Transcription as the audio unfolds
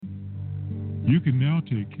You can now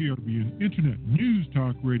take KRBN Internet News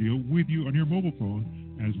Talk Radio with you on your mobile phone,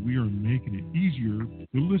 as we are making it easier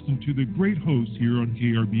to listen to the great hosts here on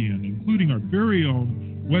KRBN, including our very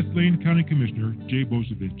own West Lane County Commissioner, Jay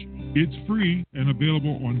Bozievich. It's free and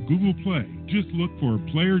available on Google Play. Just look for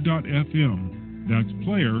player.fm. That's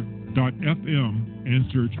player.fm and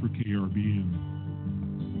search for KRBN.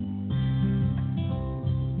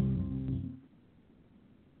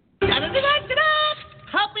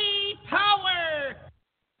 Puppy Power!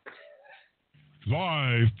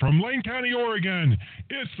 Live from Lane County, Oregon,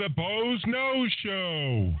 it's the Boze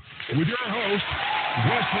Show with your host,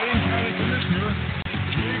 West Lane County Commissioner,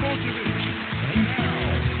 Jay Bozievich. And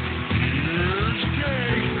now, here's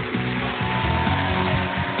Jay.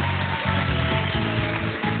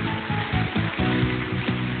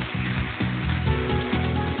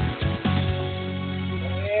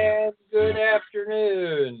 And good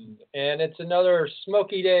afternoon. And it's another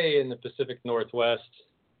smoky day in the Pacific Northwest.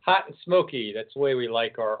 Hot and smoky. That's the way we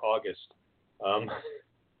like our August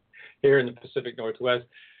here in the Pacific Northwest.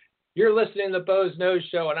 You're listening to the Boze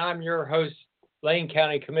Show, and I'm your host, Lane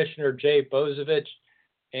County Commissioner Jay Bozievich.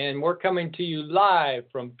 And we're coming to you live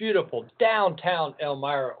from beautiful downtown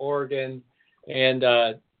Elmira, Oregon. And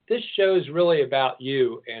this show is really about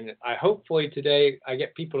you. And hopefully today I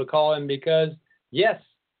get people to call in because, yes,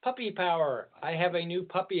 puppy power. I have a new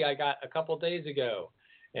puppy I got a couple days ago.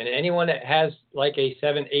 And anyone that has like a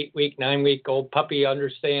 7, 8 week, 9 week old puppy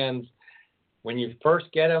understands when you first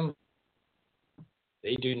get them,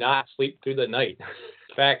 they do not sleep through the night.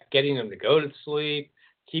 In fact, getting them to go to sleep,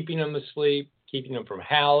 keeping them asleep, keeping them from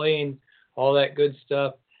howling, all that good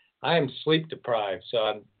stuff. I am sleep deprived,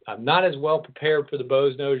 so I'm not as well prepared for the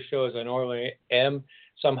Boze Show as I normally am.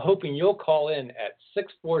 So I'm hoping you'll call in at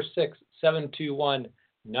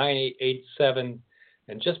 646-721-9887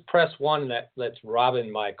 and just press 1. That lets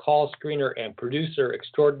Robin, my call screener and producer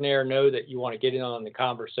extraordinaire, know that you want to get in on the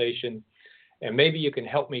conversation. And maybe you can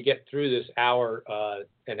help me get through this hour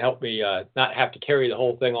and help me not have to carry the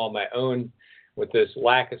whole thing on my own with this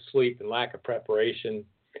lack of sleep and lack of preparation.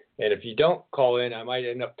 And if you don't call in, I might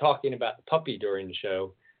end up talking about the puppy during the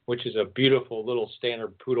show, which is a beautiful little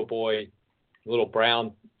standard poodle boy, little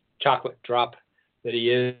brown chocolate drop that he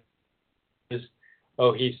is.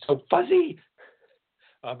 Oh, he's so fuzzy.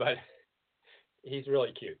 But he's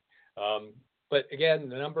really cute. But again,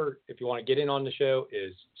 the number, if you want to get in on the show,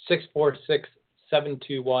 is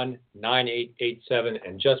 646-721-9887,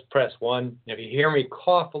 and just press 1. And if you hear me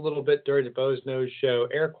cough a little bit during the Boze Show,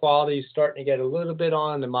 air quality is starting to get a little bit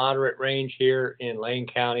on the moderate range here in Lane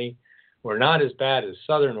County. We're not as bad as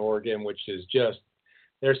Southern Oregon, which is just,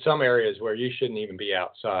 there's some areas where you shouldn't even be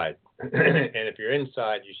outside. And if you're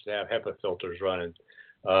inside, you should have HEPA filters running.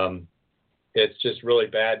 It's just really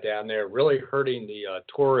bad down there, really hurting the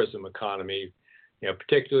tourism economy,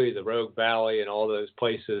 particularly the Rogue Valley and all those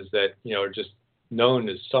places that, are just known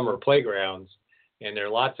as summer playgrounds. And there are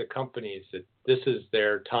lots of companies that this is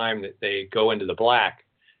their time that they go into the black.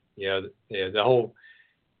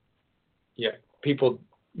 People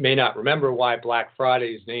may not remember why Black Friday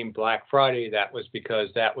is named Black Friday. That was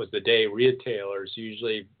because that was the day retailers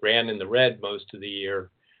usually ran in the red most of the year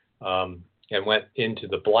and went into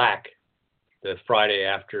the black the Friday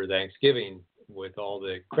after Thanksgiving with all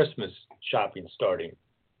the Christmas shopping starting.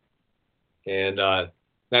 And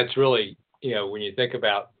that's really, when you think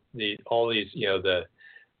about all these, the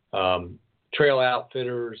trail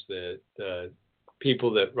outfitters, the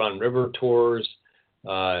people that run river tours,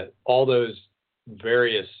 all those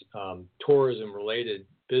various tourism-related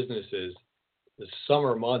businesses, the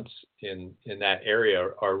summer months in that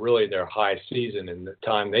area are really their high season, and the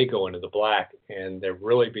time they go into the black, and they're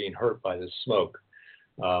really being hurt by the smoke.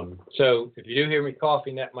 So if you do hear me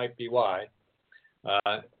coughing, that might be why.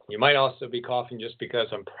 You might also be coughing just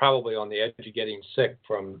because I'm probably on the edge of getting sick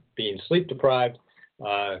from being sleep deprived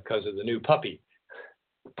because of the new puppy.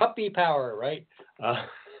 Puppy power, right? That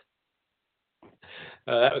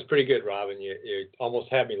was pretty good, Robin. You almost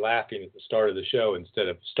had me laughing at the start of the show instead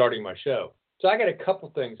of starting my show. So I got a couple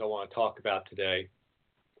things I want to talk about today.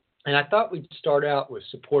 And I thought we'd start out with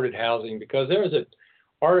supported housing because there was an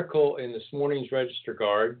article in this morning's Register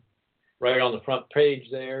Guard right on the front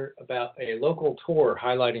page there about a local tour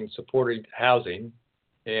highlighting supported housing.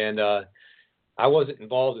 And I wasn't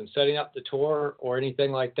involved in setting up the tour or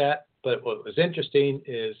anything like that. But what was interesting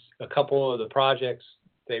is a couple of the projects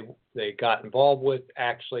they got involved with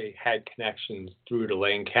actually had connections through to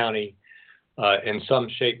Lane County in some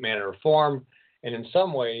shape, manner, or form. And in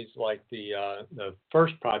some ways, like the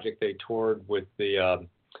first project they toured with the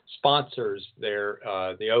sponsors there,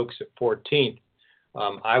 the Oaks at 14th,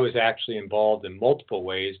 I was actually involved in multiple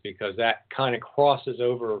ways because that kind of crosses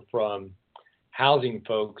over from housing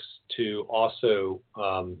folks to also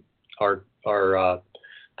our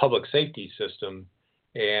public safety system.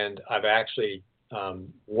 And I've actually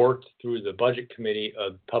worked through the budget committee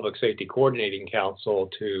of Public Safety Coordinating Council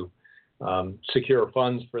to secure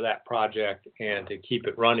funds for that project and to keep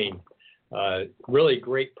it running. Really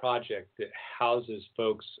great project that houses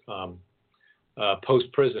folks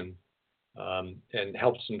post-prison and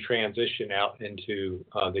helps them transition out into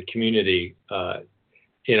the community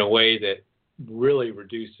in a way that really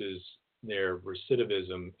reduces their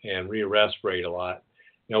recidivism and rearrest rate a lot.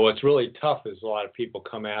 You know, what's really tough is a lot of people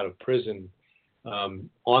come out of prison on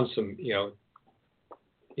some,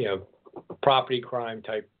 property crime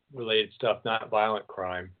type related stuff, not violent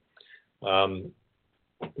crime.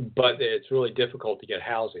 But it's really difficult to get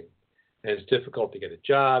housing, and it's difficult to get a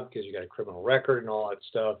job because you got a criminal record and all that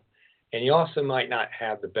stuff. And you also might not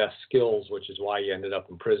have the best skills, which is why you ended up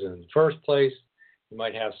in prison in the first place. You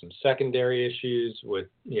might have some secondary issues with,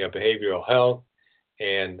 behavioral health,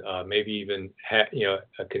 and maybe even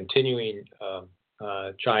a continuing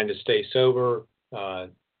trying to stay sober,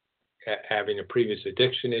 having a previous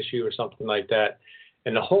addiction issue or something like that.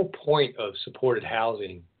 And the whole point of supported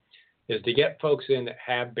housing is to get folks in that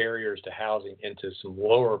have barriers to housing into some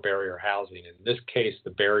lower barrier housing. In this case,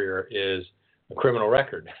 the barrier is a criminal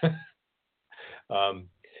record.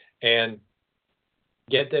 And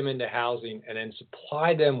get them into housing and then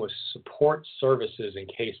supply them with support services and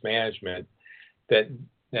case management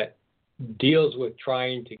that deals with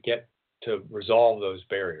trying to get to resolve those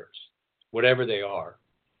barriers, whatever they are.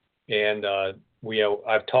 And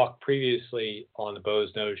I've talked previously on the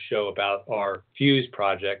Boze Noze show about our FUSE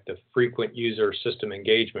project, the Frequent User System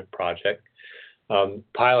Engagement Project,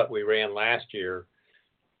 pilot we ran last year,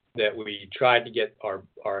 that we tried to get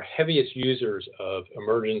our heaviest users of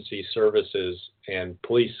emergency services and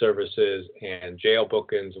police services and jail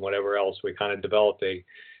bookings and whatever else. We kind of developed a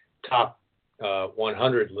top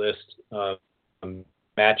 100 list,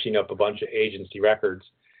 matching up a bunch of agency records.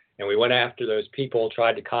 And we went after those people,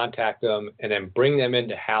 tried to contact them, and then bring them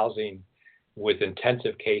into housing with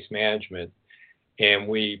intensive case management. And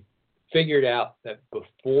we figured out that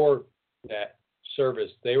before that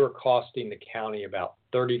service, they were costing the county about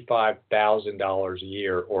 $35,000 a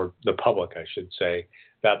year, or the public, I should say,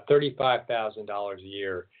 about $35,000 a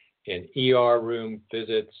year in ER room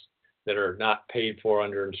visits that are not paid for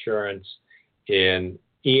under insurance, in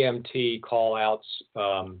EMT call-outs,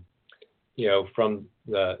 from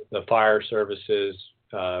the fire services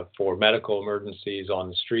for medical emergencies on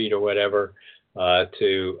the street or whatever,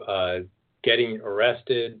 to getting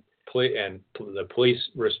arrested, and the police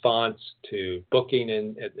response, to booking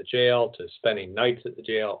in at the jail, to spending nights at the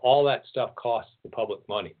jail. All that stuff costs the public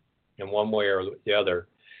money in one way or the other.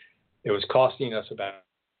 It was costing us about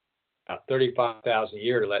 $35,000 a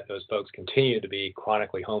year to let those folks continue to be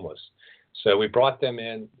chronically homeless. So we brought them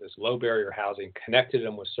in, this low barrier housing, connected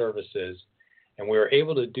them with services, and we were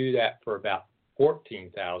able to do that for about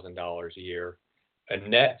 $14,000 a year, a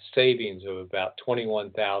net savings of about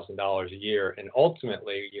 $21,000 a year. And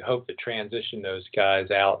ultimately, you hope to transition those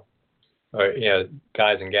guys out, or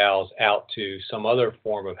guys and gals out to some other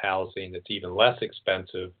form of housing that's even less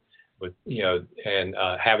expensive, with and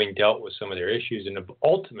having dealt with some of their issues. And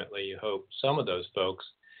ultimately, you hope some of those folks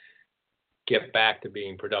get back to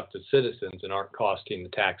being productive citizens and aren't costing the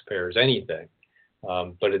taxpayers anything.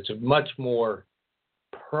 But it's a much more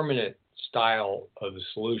permanent style of a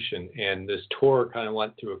solution. And this tour kind of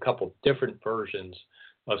went through a couple different versions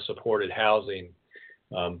of supported housing.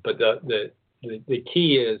 But the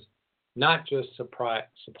key is not just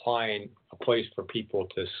supplying a place for people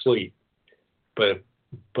to sleep, but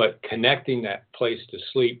connecting that place to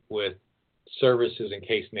sleep with services and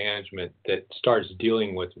case management that starts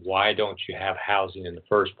dealing with why don't you have housing in the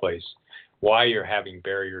first place, why you're having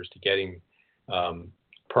barriers to getting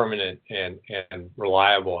permanent and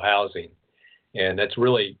reliable housing. And that's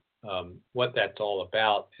really what that's all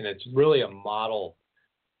about. And it's really a model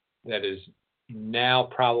that is now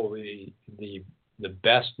probably the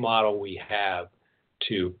best model we have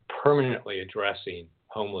to permanently addressing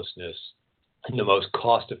homelessness in the most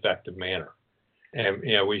cost-effective manner. And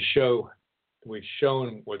we've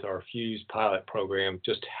shown with our FUSE pilot program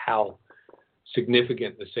just how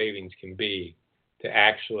significant the savings can be to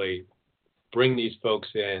actually bring these folks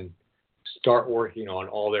in, start working on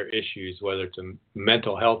all their issues, whether it's a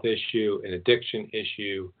mental health issue, an addiction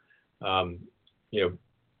issue,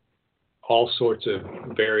 all sorts of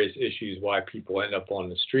various issues why people end up on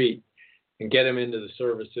the street, and get them into the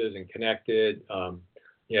services and connected.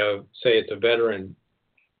 Say it's a veteran,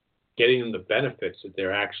 getting them the benefits that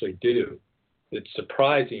they're actually due. It's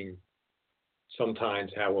surprising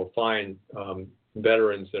sometimes how we'll find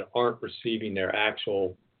veterans that aren't receiving their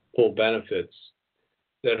actual full benefits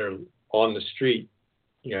that are on the street.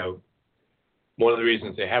 You know, one of the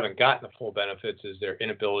reasons they haven't gotten the full benefits is their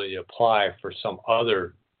inability to apply for some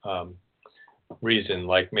other reason,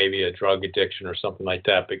 like maybe a drug addiction or something like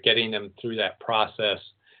that. But getting them through that process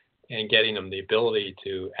and getting them the ability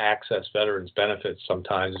to access veterans benefits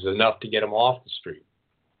sometimes is enough to get them off the street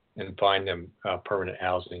and find them permanent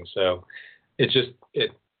housing. So it's just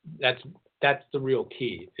that's the real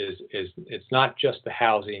key is it's not just the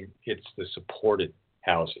housing, it's the supported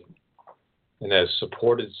housing. And there's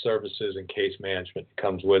supported services and case management that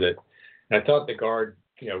comes with it. And I thought the Guard,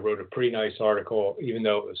 wrote a pretty nice article, even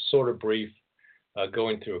though it was sort of brief,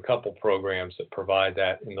 going through a couple programs that provide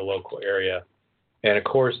that in the local area. And of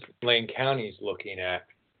course, Lane County is looking at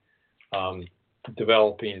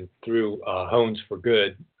developing through Homes for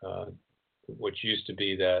Good, which used to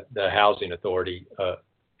be the housing authority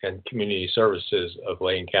and community services of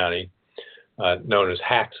Lane County, known as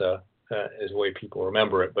HACSA, is the way people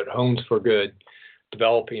remember it. But Homes for Good,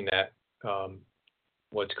 developing that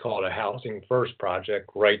what's called a Housing First project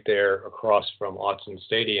right there across from Autzen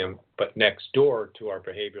Stadium, but next door to our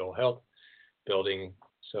behavioral health building.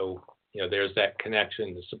 So, there's that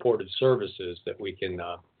connection, the supported services that we can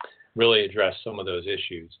really address some of those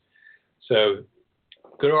issues. So,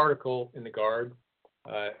 good article in the Guard.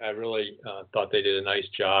 I really thought they did a nice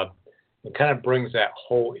job. It kind of brings that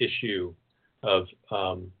whole issue of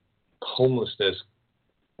homelessness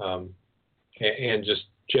and just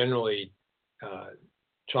generally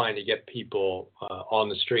trying to get people on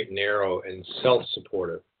the straight and narrow and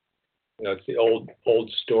self-supportive. It's the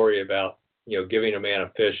old story about giving a man a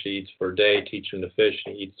fish, he eats for a day, teach him to fish,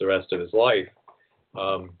 and he eats the rest of his life.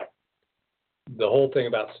 The whole thing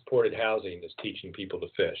about supported housing is teaching people to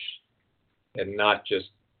fish and not just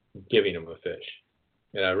giving them a fish.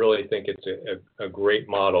 And I really think it's a great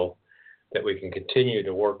model that we can continue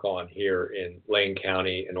to work on here in Lane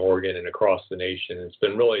County and Oregon and across the nation. It's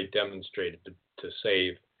been really demonstrated to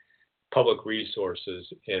save public resources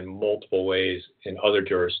in multiple ways in other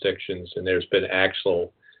jurisdictions. And there's been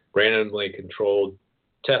actual randomly controlled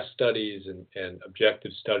test studies and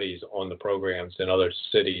objective studies on the programs in other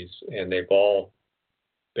cities. And they've all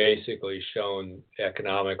basically shown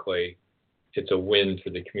economically it's a win for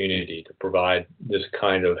the community to provide this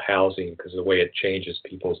kind of housing because of the way it changes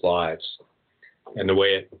people's lives and the way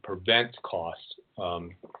it prevents costs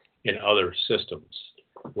in other systems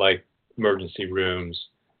like emergency rooms,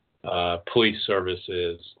 police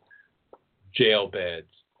services, jail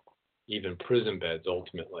beds, even prison beds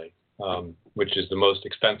ultimately, which is the most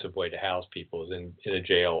expensive way to house people is in a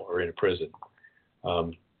jail or in a prison.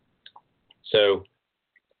 So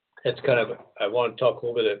that's kind of, I want to talk a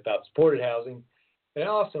little bit about supported housing. And I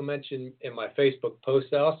also mentioned in my Facebook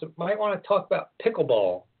post, I also might want to talk about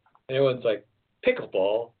pickleball. And everyone's like,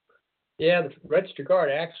 pickleball? Yeah, the Register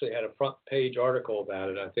Guard actually had a front page article about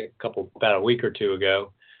it, I think about a week or two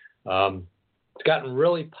ago. It's gotten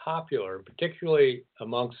really popular, particularly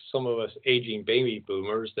amongst some of us aging baby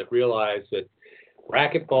boomers that realize that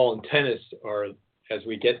racquetball and tennis are, as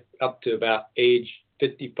we get up to about age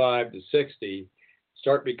 55 to 60,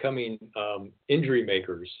 start becoming injury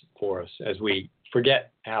makers for us as we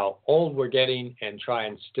forget how old we're getting and try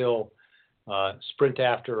and still sprint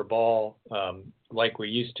after a ball like we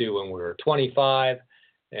used to when we were 25.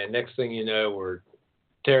 And next thing you know, we're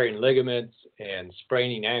tearing ligaments and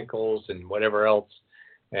spraining ankles and whatever else,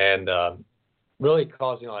 and really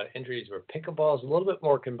causing a lot of injuries, where pickleball is a little bit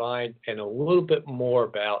more combined and a little bit more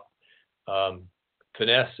about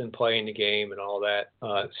finesse and playing the game and all that.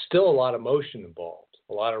 Still a lot of motion involved,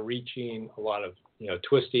 a lot of reaching, a lot of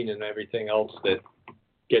twisting and everything else that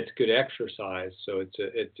gets good exercise. So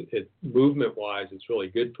it's movement wise, it's really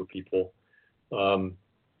good for people.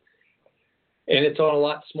 And it's on a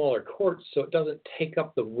lot smaller courts, so it doesn't take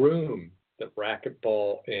up the room that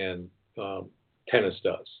racquetball and tennis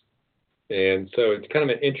does. And so it's kind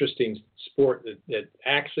of an interesting sport that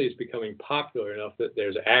actually is becoming popular enough that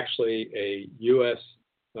there's actually a U.S.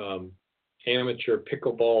 Amateur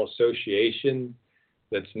Pickleball Association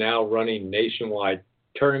that's now running nationwide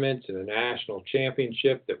tournaments and a national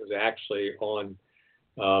championship that was actually on,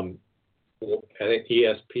 I think,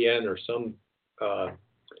 ESPN or some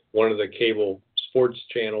one of the cable sports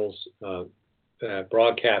channels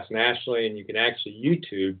broadcast nationally, and you can actually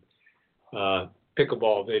YouTube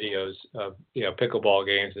pickleball videos of pickleball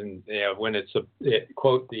games, and when it's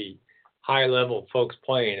quote the high level folks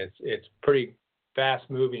playing, it's pretty fast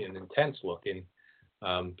moving and intense looking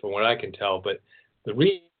from what I can tell. But the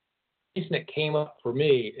reason reason it came up for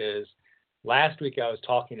me is last week I was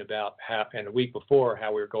talking about how, and the week before,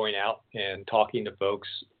 how we were going out and talking to folks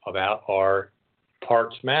about our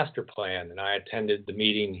parks master plan. And I attended the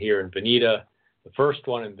meeting here in Veneta, the first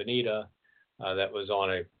one in Veneta, that was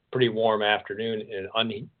on a pretty warm afternoon in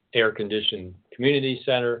an air-conditioned community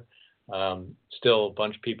center. Still, a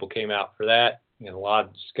bunch of people came out for that. And a lot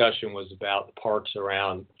of discussion was about the parks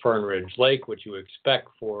around Fern Ridge Lake, which you would expect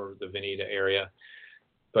for the Veneta area.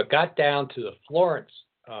 But got down to the Florence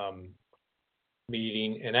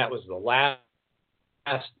meeting, and that was the last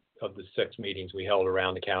of the 6 meetings we held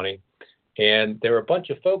around the county. And there were a bunch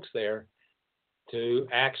of folks there to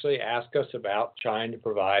actually ask us about trying to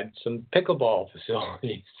provide some pickleball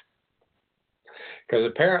facilities. Because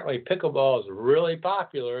apparently pickleball is really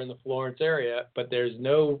popular in the Florence area, but there's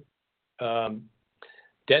no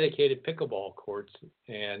dedicated pickleball courts.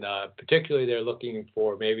 And particularly they're looking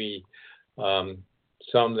for maybe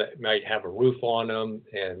some that might have a roof on them,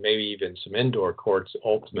 and maybe even some indoor courts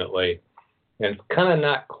ultimately. And it's kind of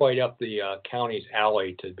not quite up the county's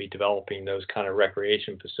alley to be developing those kind of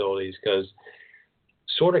recreation facilities, because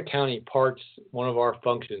sort of county parks, one of our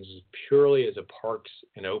functions is purely as a parks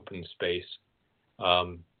and open space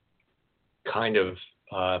kind of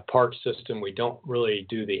park system. We don't really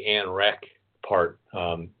do the ANREC part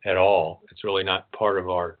at all. It's really not part of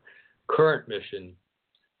our current mission,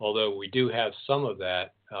 although we do have some of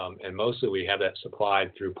that, and mostly we have that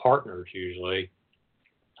supplied through partners usually,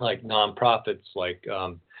 like nonprofits like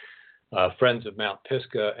Friends of Mount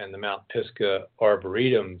Pisgah and the Mount Pisgah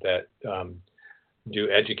Arboretum that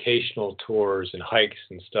do educational tours and hikes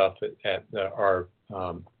and stuff at our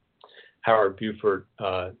Howard Buford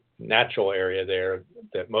natural area there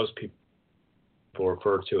that most people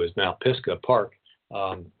refer to as Mount Pisgah Park.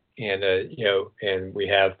 And we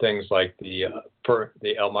have things like the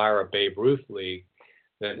Elmira Babe Ruth League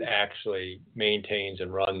that actually maintains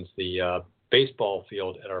and runs the baseball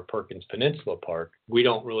field at our Perkins Peninsula Park. We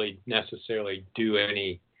don't really necessarily do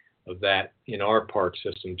any of that in our park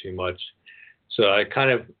system too much. So I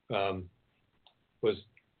kind of was,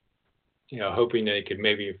 hoping they could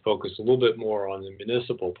maybe focus a little bit more on the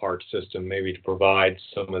municipal park system, maybe to provide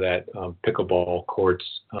some of that pickleball courts.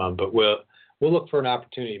 But we'll look for an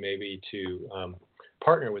opportunity maybe to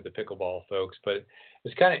partner with the pickleball folks. But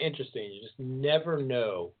it's kind of interesting. You just never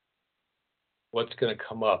know what's going to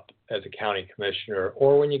come up as a county commissioner,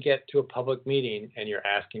 or when you get to a public meeting and you're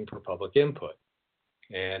asking for public input.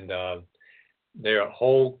 And there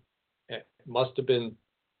must have been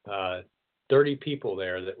 30 people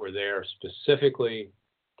there that were there specifically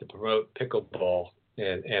to promote pickleball,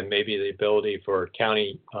 and maybe the ability for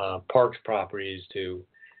county parks properties to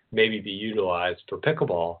maybe be utilized for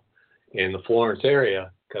pickleball in the Florence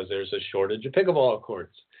area, because there's a shortage of pickleball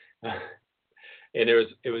courts. And it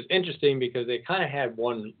was interesting because they kind of had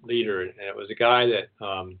one leader, and it was a guy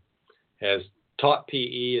that has taught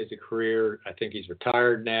PE as a career. I think he's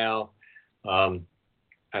retired now.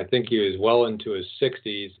 I think he was well into his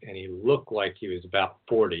 60s, and he looked like he was about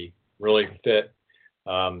 40, really fit.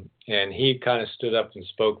 And he kind of stood up and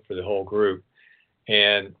spoke for the whole group.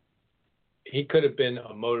 And he could have been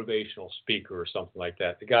a motivational speaker or something like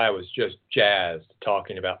that. The guy was just jazzed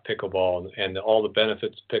talking about pickleball and all the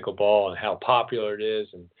benefits of pickleball and how popular it is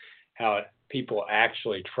and how people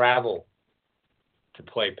actually travel to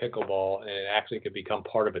play pickleball, and it actually could become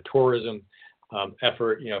part of a tourism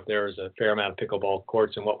effort, if there was a fair amount of pickleball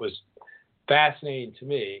courts. And what was fascinating to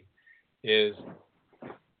me is,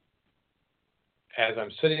 as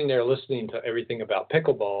I'm sitting there listening to everything about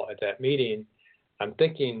pickleball at that meeting, I'm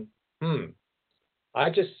thinking, I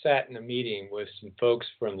just sat in a meeting with some folks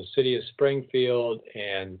from the city of Springfield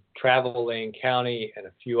and Travel Lane County and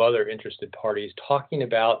a few other interested parties talking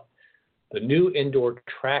about the new indoor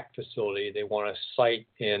track facility they want to site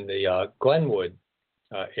in the Glenwood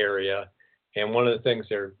area. And one of the things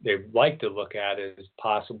they'd like to look at is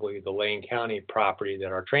possibly the Lane County property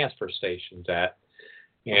that our transfer station's at.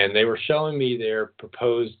 And they were showing me their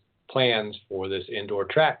proposed plans for this indoor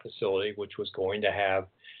track facility, which was going to have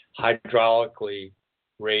hydraulically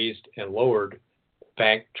raised and lowered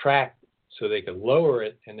bank track so they could lower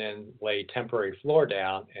it and then lay temporary floor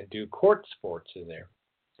down and do court sports in there.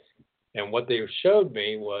 And what they showed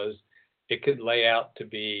me was it could lay out to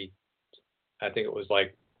be, I think it was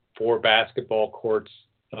like 4 basketball courts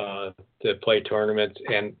to play tournaments,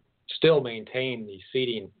 and still maintain the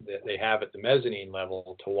seating that they have at the mezzanine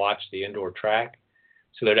level to watch the indoor track.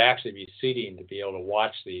 So there'd actually be seating to be able to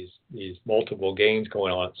watch these multiple games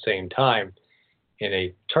going on at the same time in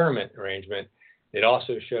a tournament arrangement. It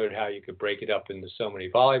also showed how you could break it up into so many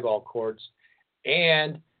volleyball courts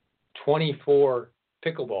and 24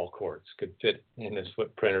 pickleball courts could fit in this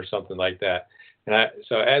footprint or something like that.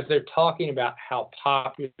 So as they're talking about how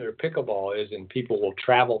popular pickleball is and people will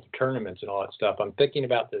travel for tournaments and all that stuff, I'm thinking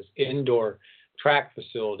about this indoor track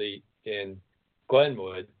facility in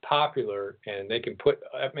Glenwood, popular, and they can put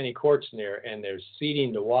that many courts in there, and there's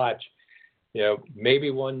seating to watch.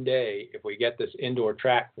 Maybe one day, if we get this indoor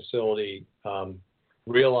track facility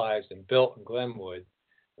realized and built in Glenwood,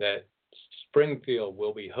 that Springfield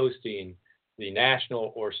will be hosting the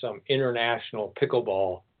national or some international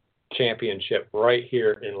pickleball championship right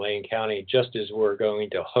here in Lane County, just as we're going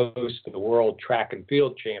to host the World Track and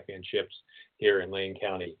Field Championships here in Lane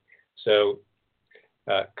County. So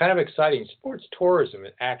kind of exciting. Sports tourism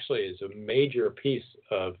actually is a major piece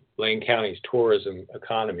of Lane County's tourism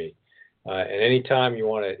economy. And anytime you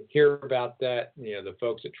want to hear about that, the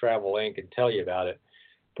folks at Travel Lane can tell you about it.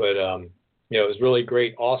 But, it was really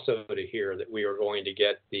great also to hear that we were going to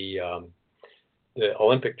get the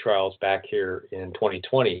Olympic trials back here in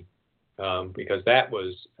 2020, because that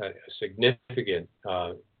was a significant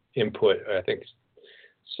input. I think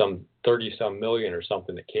some 30-some million or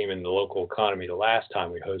something that came in the local economy the last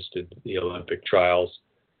time we hosted the Olympic trials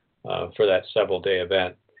for that several-day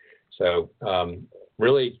event. So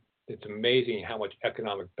really, it's amazing how much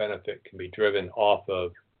economic benefit can be driven off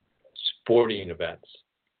of sporting events.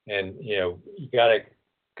 And, you got to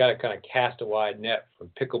kind of cast a wide net from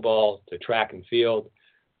pickleball to track and field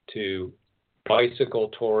to bicycle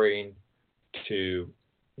touring to,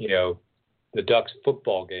 the Ducks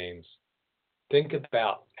football games. Think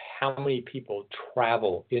about how many people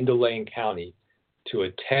travel into Lane County to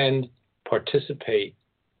attend, participate,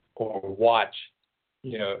 or watch,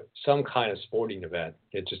 some kind of sporting event.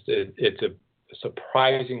 It's a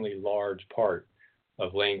surprisingly large part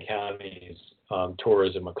of Lane County's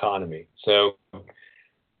tourism economy. So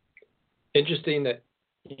interesting that,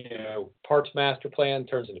 Parks Master Plan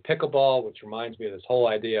turns into pickleball, which reminds me of this whole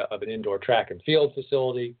idea of an indoor track and field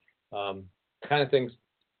facility. Kind of things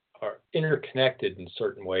are interconnected in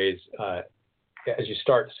certain ways as you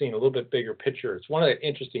start seeing a little bit bigger picture. It's one of the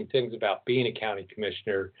interesting things about being a county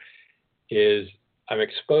commissioner is I'm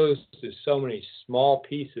exposed to so many small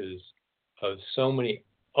pieces of so many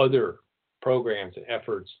other programs and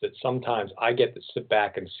efforts that sometimes I get to sit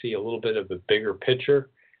back and see a little bit of the bigger picture,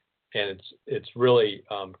 and it's really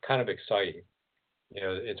kind of exciting.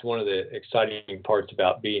 It's one of the exciting parts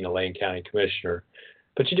about being a Lane County commissioner.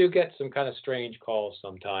 But you do get some kind of strange calls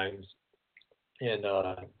sometimes, and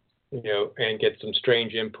and get some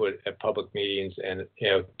strange input at public meetings. And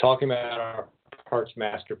talking about our Parks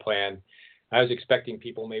Master Plan, I was expecting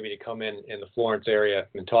people maybe to come in the Florence area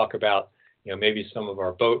and talk about maybe some of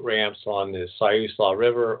our boat ramps on the Siuslaw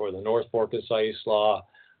River or the North Fork of Siuslaw,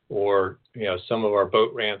 or some of our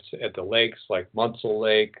boat ramps at the lakes like Munsell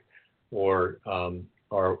Lake, or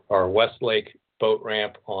our West Lake boat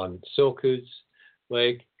ramp on Silkoots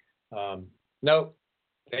Lake. Nope,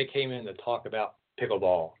 they came in to talk about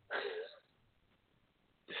pickleball.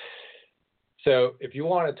 So if you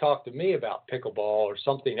want to talk to me about pickleball or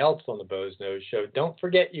something else on the Boze Noze Show, don't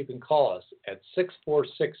forget you can call us at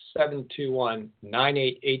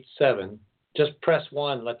 646-721-9887. Just press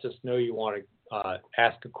 1, lets us know you want to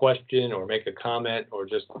ask a question or make a comment or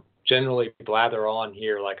just generally blather on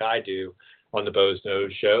here like I do on the Boze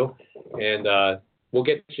Noze Show. And we'll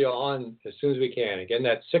get you on as soon as we can. Again,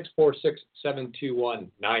 that's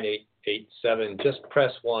 646-721-9887. Just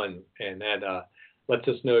press 1, and that lets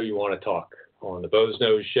us know you want to talk on the Boze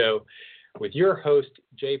Noze Show with your host,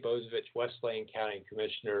 Jay Bozievich, West Lane County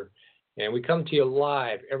Commissioner. And we come to you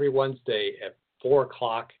live every Wednesday at 4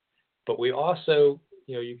 o'clock. But we also,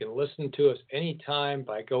 you can listen to us anytime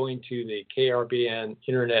by going to the KRBN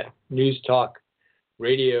Internet News Talk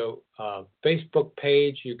Radio Facebook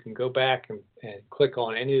page. You can go back and click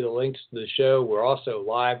on any of the links to the show. We're also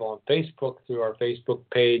live on Facebook through our Facebook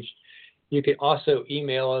page. You can also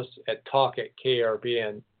email us at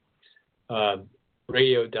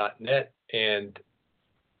talk@krBNradio.net, and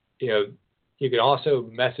you can also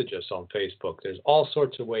message us on Facebook. There's all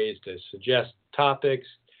sorts of ways to suggest topics,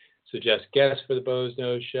 suggest guests for the Boze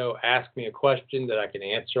Noze Show, ask me a question that I can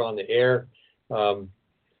answer on the air.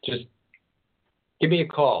 Just give me a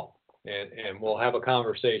call, and we'll have a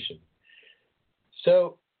conversation.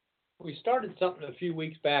 So we started something a few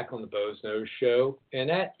weeks back on the Boze Noze Show, and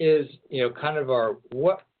that is, kind of our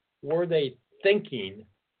What Were They Thinking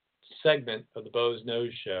segment of the Boze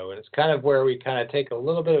Noze Show. And it's kind of where we kind of take a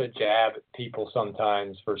little bit of a jab at people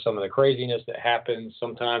sometimes for some of the craziness that happens.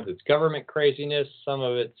 Sometimes it's government craziness. Some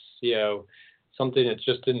of it's, something that's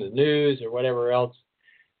just in the news or whatever else.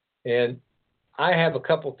 And I have a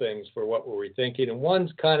couple things for what were we thinking. And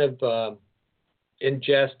one's kind of in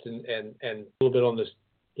jest and a little bit on this,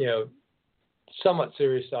 somewhat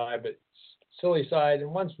serious side, but silly side,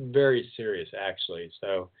 and one's very serious actually.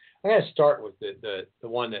 So I'm going to start with the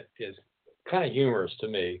one that is kind of humorous to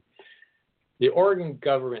me. The Oregon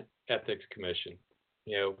Government Ethics Commission.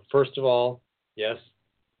 First of all, yes,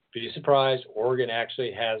 be surprised, Oregon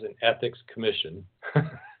actually has an ethics commission.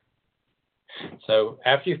 So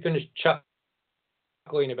after you finish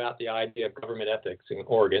chuckling about the idea of government ethics in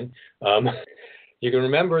Oregon, you can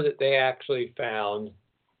remember that they actually found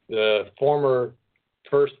the former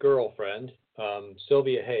first girlfriend,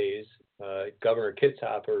 Sylvia Hayes, Governor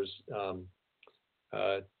Kitzhaber's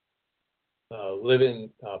live-in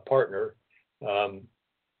partner,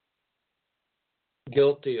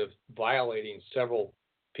 guilty of violating several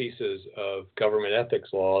pieces of government ethics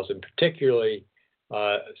laws, and particularly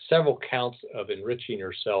several counts of enriching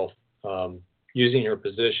herself, using her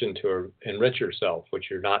position to enrich herself, which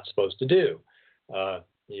you're not supposed to do,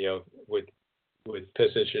 with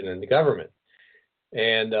position in the government.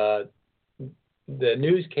 And the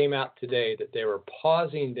news came out today that they were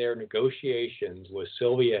pausing their negotiations with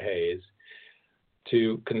Sylvia Hayes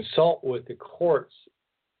to consult with the courts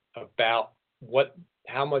about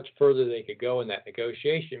how much further they could go in that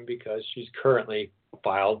negotiation, because she's currently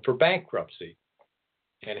filed for bankruptcy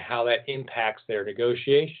and how that impacts their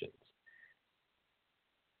negotiations.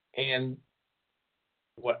 And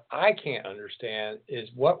what I can't understand is,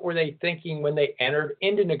 what were they thinking when they entered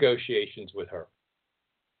into negotiations with her?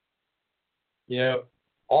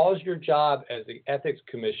 All your job as the Ethics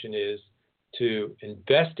Commission is to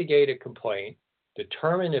investigate a complaint,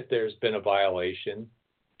 determine if there's been a violation.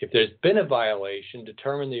 If there's been a violation,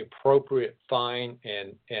 determine the appropriate fine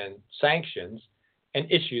and sanctions,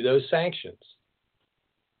 and issue those sanctions.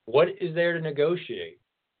 What is there to negotiate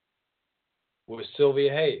with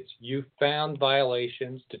Sylvia Hayes? You found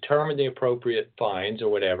violations, determine the appropriate fines or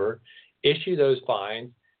whatever, issue those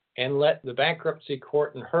fines, and let the bankruptcy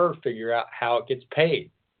court and her figure out how it gets paid.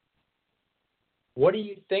 What are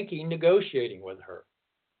you thinking negotiating with her?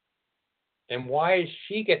 And why does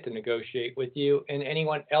she get to negotiate with you, and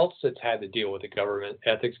anyone else that's had to deal with the Government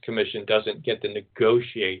Ethics Commission doesn't get to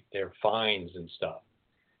negotiate their fines and stuff?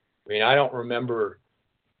 I mean, I don't remember,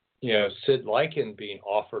 Sid Lycan being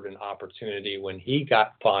offered an opportunity when he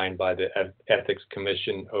got fined by the Ethics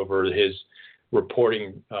Commission over his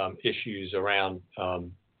reporting issues around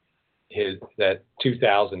that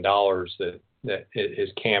 $2,000 that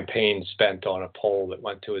his campaign spent on a poll that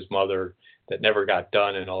went to his mother that never got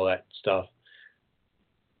done and all that stuff.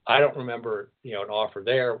 I don't remember, an offer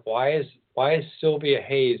there. Why is Sylvia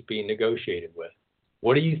Hayes being negotiated with?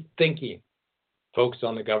 What are you thinking, folks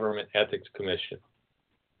on the Government Ethics Commission?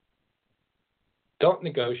 Don't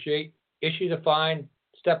negotiate. Issue the fine.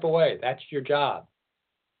 Step away. That's your job.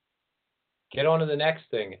 Get on to the next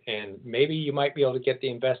thing, and maybe you might be able to get the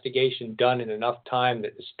investigation done in enough time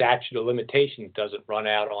that the statute of limitations doesn't run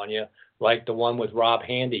out on you, like the one with Rob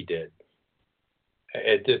Handy did.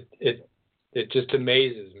 It just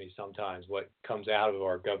amazes me sometimes what comes out of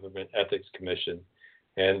our Government Ethics Commission,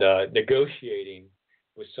 and negotiating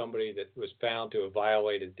with somebody that was found to have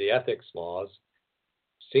violated the ethics laws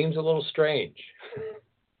seems a little strange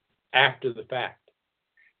after the fact.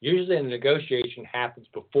 Usually a negotiation happens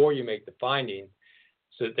before you make the finding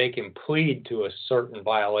so that they can plead to a certain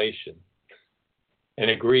violation and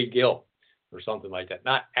agree guilt or something like that,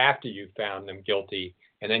 not after you've found them guilty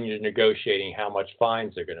and then you're negotiating how much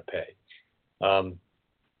fines they're going to pay.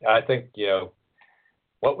 I think,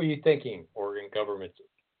 what were you thinking, Oregon Government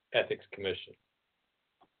Ethics Commission?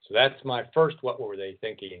 So that's my first what were they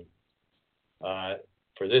thinking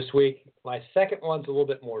for this week. My second one's a little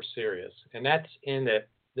bit more serious, and that's in that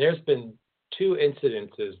there's been two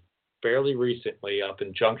incidences fairly recently up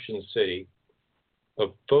in Junction City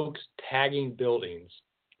of folks tagging buildings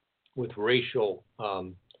with racial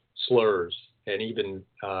slurs and even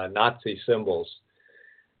Nazi symbols.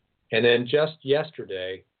 And then just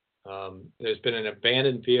yesterday, there's been an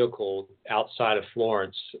abandoned vehicle outside of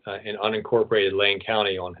Florence in unincorporated Lane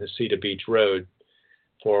County on Hasita Beach Road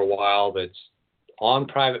for a while that's on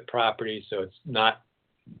private property, so it's not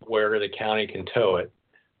where the county can tow it.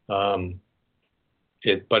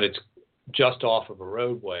 But it's just off of a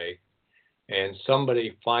roadway. And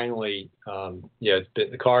somebody finally,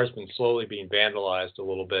 the car's been slowly being vandalized a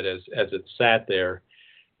little bit as it sat there.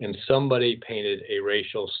 And somebody painted a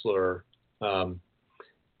racial slur,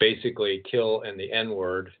 basically kill and the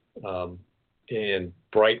N-word, in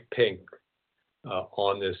bright pink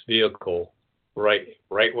on this vehicle, right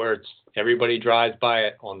where everybody drives by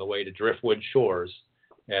it on the way to Driftwood Shores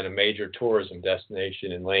and a major tourism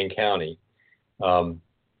destination in Lane County. And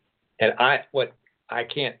what I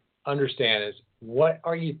can't understand is, what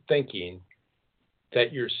are you thinking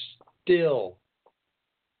that you're still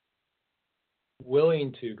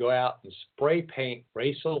willing to go out and spray paint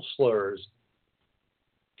racial slurs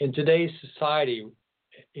in today's society?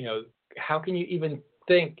 How can you even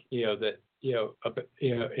think, that,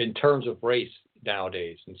 in terms of race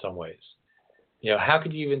nowadays in some ways? How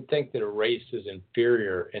could you even think that a race is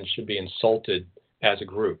inferior and should be insulted as a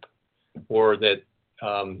group, or that,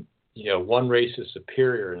 one race is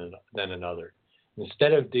superior than another?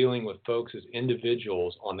 Instead of dealing with folks as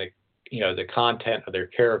individuals on the content of their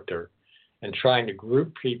character and trying to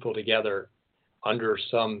group people together under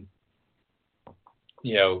some,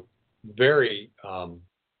 very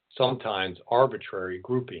sometimes arbitrary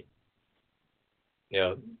grouping.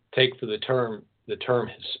 Take for the term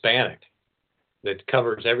Hispanic, that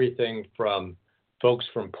covers everything from folks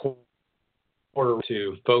from Puerto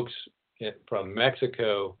to folks from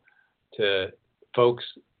Mexico to folks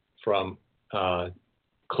from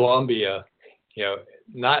Colombia.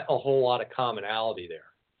 Not a whole lot of commonality there.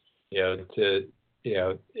 It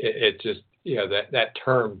just, that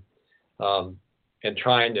term, and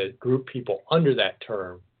trying to group people under that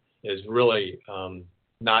term is really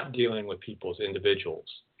not dealing with people as individuals.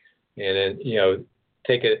 And then,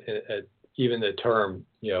 take even the term,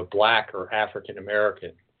 Black or African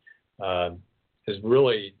American, is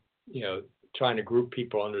really, trying to group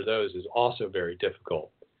people under those is also very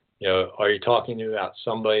difficult. Are you talking about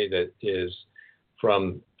somebody that is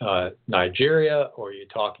from Nigeria, or are you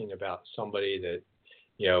talking about somebody that,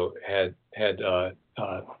 had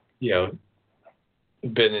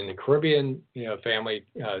been in the Caribbean, family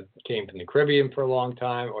came from the Caribbean for a long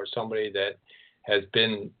time, or somebody that has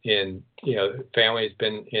been in, family has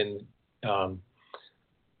been in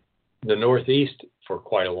the Northeast for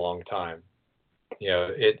quite a long time?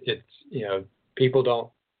 People don't,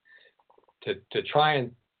 to try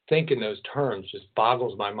and think in those terms just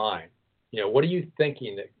boggles my mind. What are you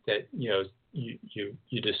thinking that you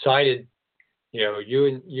decided, you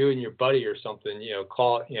and your buddy or something, say,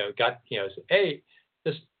 hey,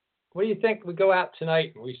 just, what do you think we go out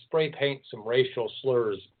tonight and we spray paint some racial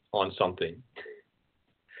slurs on something?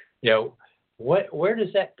 Where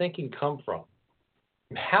does that thinking come from?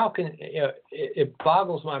 How can, it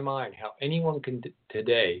boggles my mind how anyone can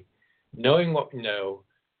today, knowing what we know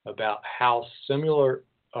about how similar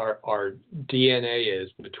our DNA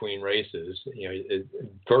is between races,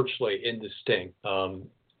 virtually indistinct,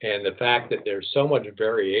 and the fact that there's so much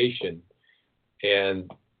variation,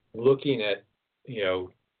 and looking at,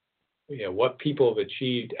 what people have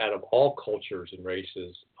achieved out of all cultures and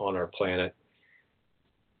races on our planet.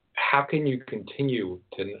 How can you continue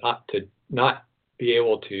to not be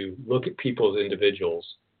able to look at people as individuals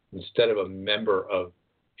instead of a member of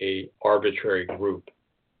a arbitrary group,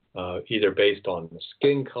 either based on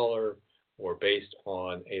skin color or based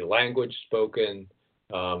on a language spoken,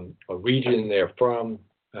 a region they're from?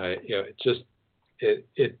 I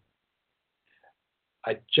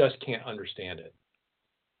just can't understand it.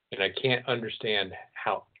 And I can't understand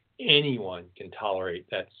how anyone can tolerate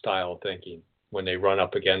that style of thinking when they run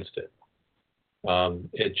up against it.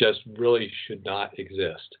 It just really should not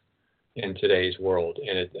exist in today's world.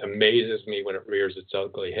 And it amazes me when it rears its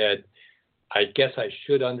ugly head. I guess I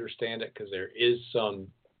should understand it because there is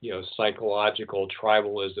some, psychological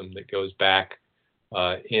tribalism that goes back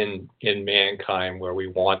in mankind, where we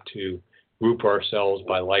want to group ourselves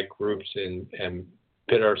by like groups and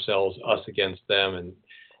pit ourselves, us against them. And,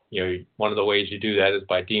 one of the ways you do that is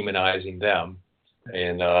by demonizing them.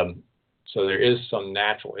 And so there is some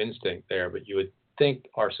natural instinct there, but you would think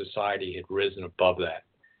our society had risen above that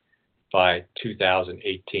by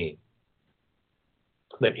 2018.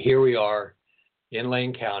 But here we are in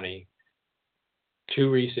Lane County,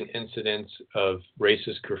 2 recent incidents of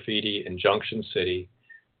racist graffiti in Junction City.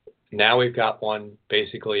 Now we've got one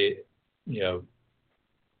basically,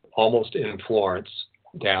 almost in Florence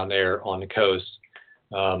down there on the coast.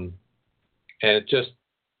 And it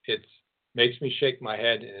makes me shake my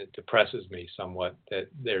head, and it depresses me somewhat that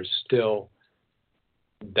there's still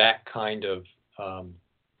that kind of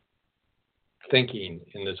thinking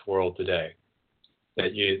in this world today,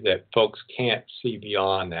 that folks can't see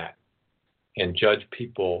beyond that and judge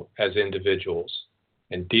people as individuals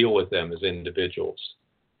and deal with them as individuals.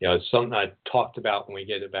 It's something I talked about when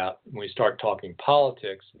we start talking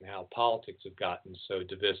politics, and how politics have gotten so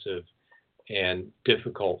divisive and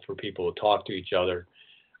difficult for people to talk to each other.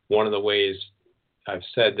 One of the ways I've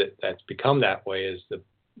said that's become that way is the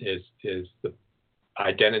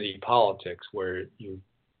identity politics, where you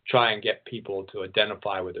try and get people to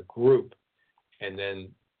identify with a group, and then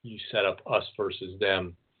you set up us versus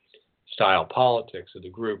them style politics of the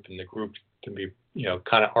group, and the group can be,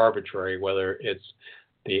 kind of arbitrary, whether it's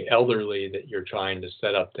the elderly that you're trying to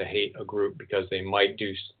set up to hate a group because they might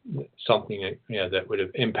do something, that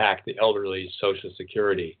would impact the elderly's Social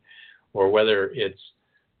Security, or whether it's,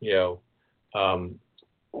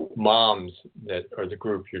 moms that are the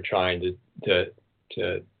group you're trying to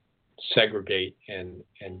segregate and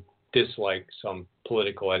dislike some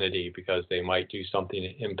political entity because they might do something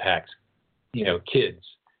that impacts,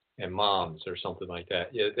 kids and moms or something like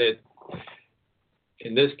that.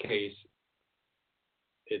 In this case,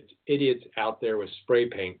 it's idiots out there with spray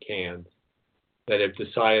paint cans that have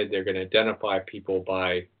decided they're going to identify people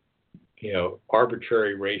by,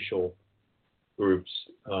 arbitrary racial groups,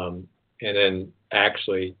 and then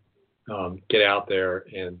actually get out there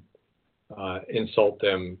and insult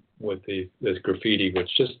them with this graffiti, which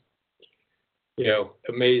just,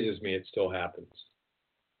 amazes me. It still happens.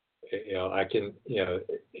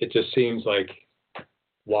 It just seems like,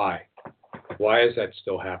 why is that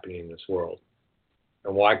still happening in this world?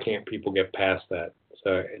 And why can't people get past that?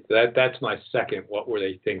 So that's my second. What were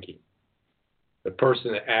they thinking? The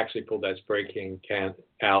person that actually pulled that spray can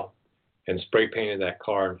out and spray painted that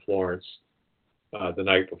car in Florence the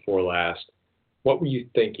night before last. What were you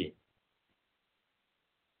thinking?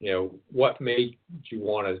 What made you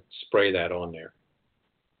want to spray that on there?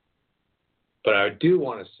 But I do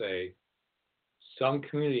want to say some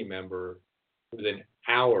community member within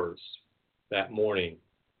hours that morning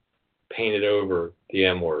painted over the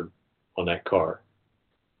M word on that car.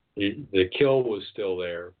 The kill was still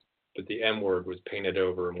there, but the M word was painted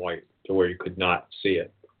over in white to where you could not see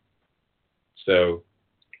it. So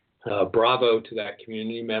bravo to that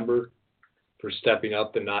community member for stepping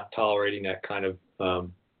up and not tolerating that kind of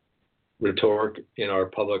rhetoric in our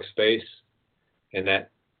public space, and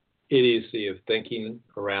that idiocy of thinking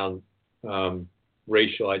around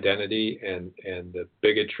racial identity and the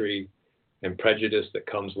bigotry and prejudice that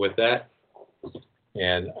comes with that.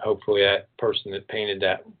 And hopefully that person that painted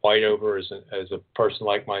that white over is a person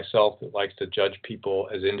like myself that likes to judge people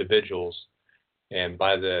as individuals and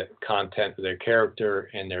by the content of their character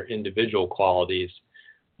and their individual qualities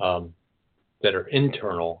that are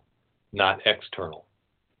internal, not external.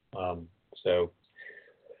 So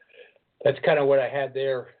that's kind of what I had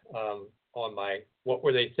there on my What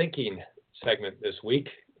Were They Thinking segment this week.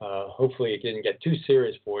 Hopefully it didn't get too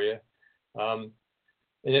serious for you.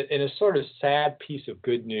 In a sort of sad piece of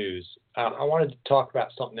good news, I wanted to talk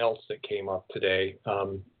about something else that came up today.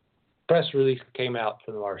 Press release came out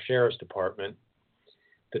from our sheriff's department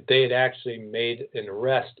that they had actually made an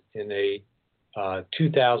arrest in a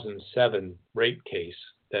 2007 rape case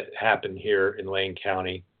that happened here in Lane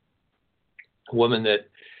County. A woman that,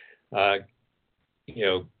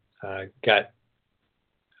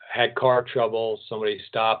 had car trouble. Somebody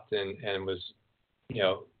stopped and was,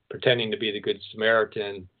 pretending to be the Good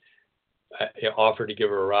Samaritan, offered to give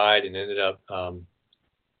her a ride and ended up,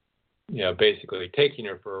 basically taking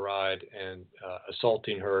her for a ride and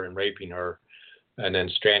assaulting her and raping her and then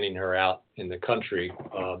stranding her out in the country.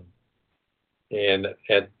 And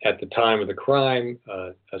at the time of the crime,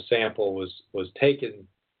 a sample was taken,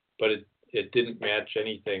 but it didn't match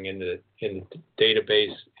anything in the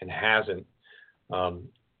database and hasn't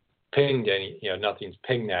pinged any, nothing's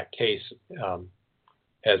pinged that case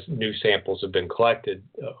as new samples have been collected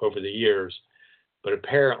over the years. But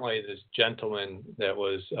apparently this gentleman that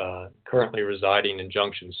was currently residing in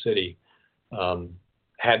Junction City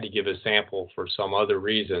had to give a sample for some other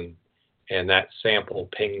reason, and that sample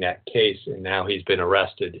pinged that case, and now he's been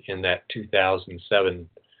arrested in that 2007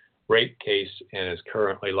 rape case and is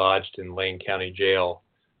currently lodged in Lane County Jail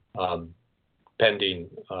pending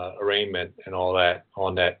arraignment and all that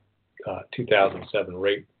on that 2007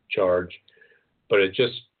 rape charge. But it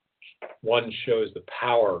just, one, shows the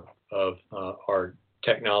power of our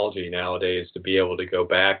technology nowadays to be able to go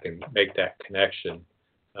back and make that connection.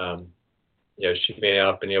 She may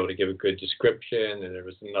not have been able to give a good description, and there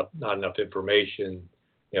was not enough information.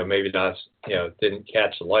 Maybe not, didn't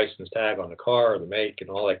catch the license tag on the car or the make and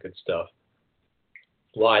all that good stuff.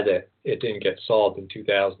 Why that it didn't get solved in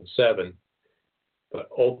 2007, but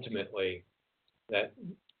ultimately that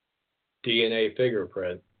DNA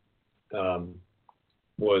fingerprint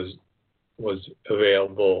was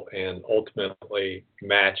available and ultimately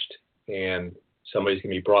matched, and somebody's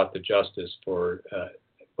going to be brought to justice for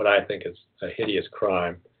what I think is a hideous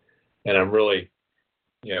crime. And I'm really,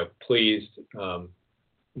 pleased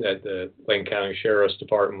that the Lane County Sheriff's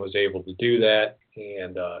Department was able to do that,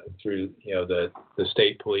 and through the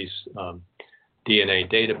state police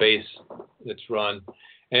DNA database that's run.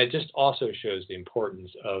 And it just also shows the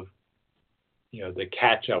importance of the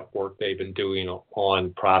catch-up work they've been doing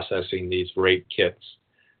on processing these rape kits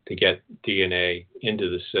to get DNA into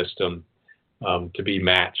the system to be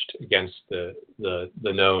matched against the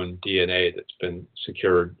known DNA that's been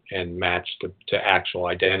secured and matched to actual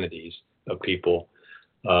identities of people.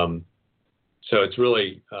 So it's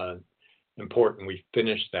really important we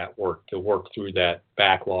finish that work to work through that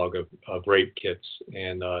backlog of rape kits,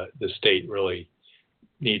 and the state really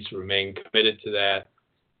needs to remain committed to that.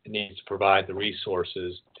 It needs to provide the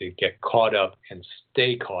resources to get caught up and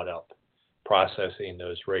stay caught up processing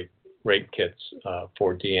those rape kits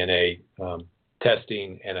for DNA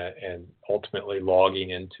testing and ultimately logging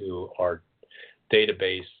into our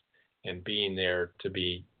database and being there to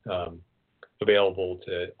be available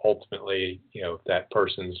to ultimately, if that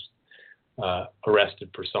person's arrested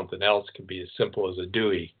for something else, can be as simple as a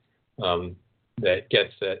Dewey that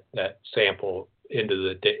gets that sample into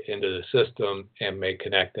the system and may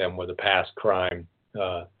connect them with a past crime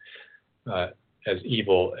as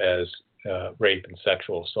evil as rape and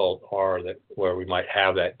sexual assault are, where we might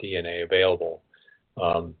have that DNA available,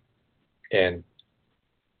 and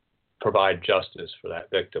provide justice for that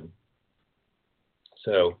victim.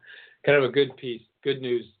 So kind of a good piece, good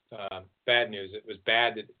news, bad news. It was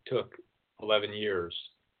bad that it took 11 years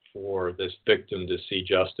for this victim to see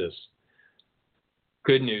justice.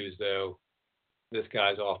 Good news, though, this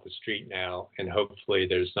guy's off the street now, and hopefully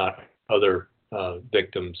there's not other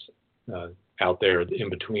victims out there in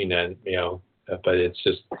between then, but it's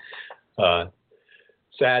just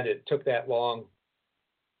sad it took that long.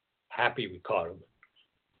 Happy we caught him.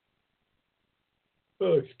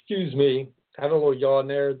 Oh, excuse me. I have a little yawn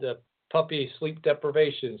there. The puppy sleep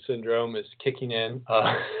deprivation syndrome is kicking in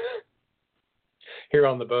here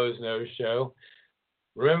on the Boze Noze Show.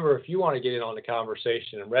 Remember, if you want to get in on the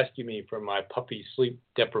conversation and rescue me from my puppy sleep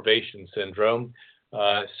deprivation syndrome,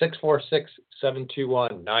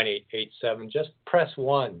 646-721-9887. Just press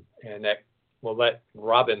 1, and that will let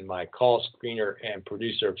Robin, my call screener and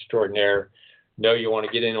producer extraordinaire, know you want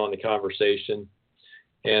to get in on the conversation.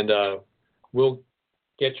 And we'll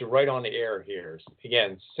get you right on the air here.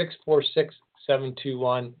 Again,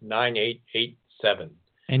 646-721-9887.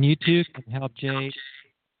 And you too can help Jay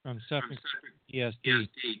from suffering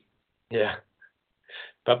PTSD. Yeah.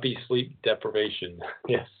 Puppy sleep deprivation.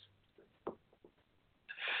 Yes.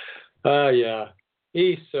 Yeah.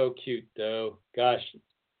 He's so cute, though. Gosh,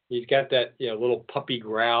 he's got that little puppy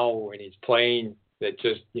growl when he's playing that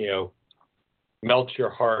just melts your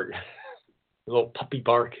heart. A little puppy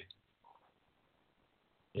bark.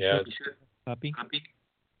 Yeah. You sure puppy?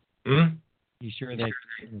 Hmm? You sure that's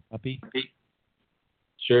a puppy?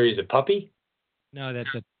 Sure he's a puppy? No,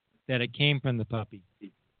 that it came from the puppy.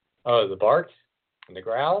 Oh, the barks and the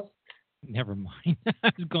growls? Never mind.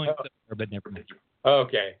 I was going somewhere, but never mind.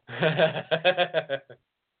 Okay.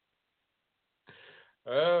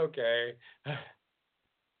 Okay.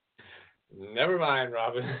 Never mind,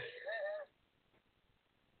 Robin.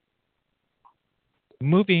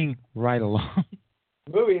 Moving right along.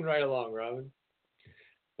 Moving right along, Robin.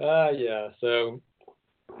 Yeah, so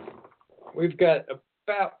we've got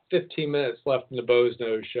about 15 minutes left in the Boze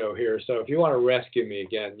Noze Show here. So if you want to rescue me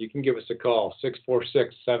again, you can give us a call,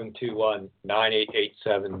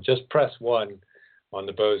 646-721-9887. Just press 1 on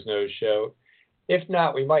the Boze Noze Show. If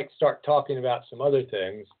not, we might start talking about some other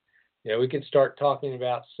things. We could start talking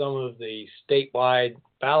about some of the statewide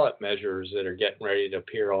ballot measures that are getting ready to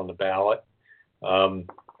appear on the ballot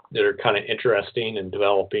that are kind of interesting and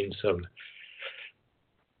developing some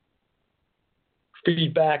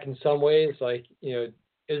feedback in some ways. Like, is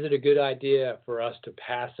it a good idea for us to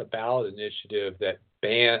pass a ballot initiative that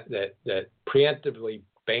preemptively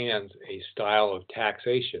bans a style of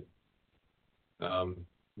taxation,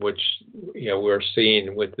 which we're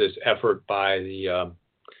seeing with this effort by the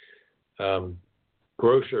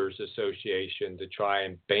Grocers Association to try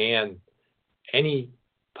and ban any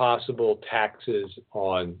possible taxes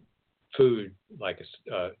on food, like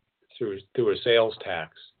through a sales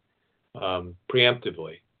tax,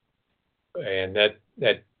 preemptively. And that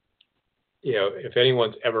if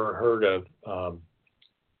anyone's ever heard of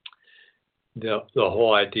the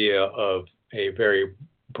whole idea of a very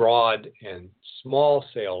broad and small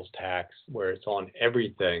sales tax where it's on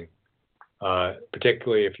everything,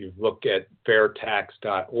 particularly if you look at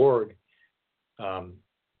fairtax.org,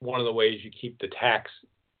 one of the ways you keep the tax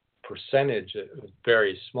percentage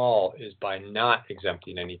very small is by not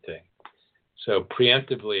exempting anything. So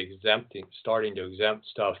preemptively starting to exempt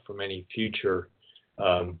stuff from any future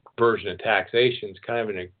version of taxation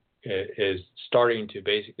is starting to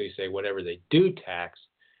basically say whatever they do tax,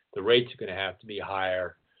 the rates are going to have to be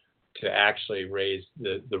higher to actually raise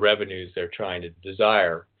the revenues they're trying to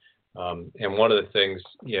desire. And one of the things,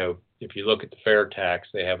 if you look at the fair tax,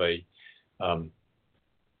 they have a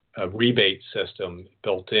rebate system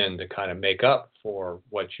built in to kind of make up for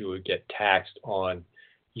what you would get taxed on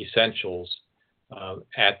essentials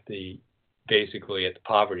basically at the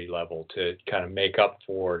poverty level, to kind of make up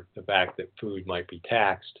for the fact that food might be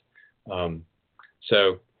taxed.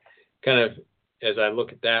 So kind of as I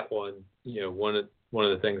look at that one, one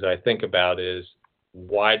of the things I think about is,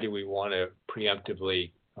 why do we want to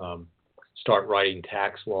preemptively start writing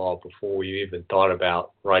tax law before we even thought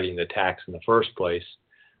about writing the tax in the first place?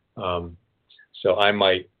 So I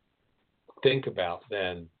might think about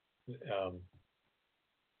then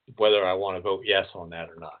whether I want to vote yes on that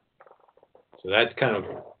or not. So that's kind of,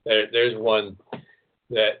 there's one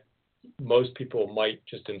that most people might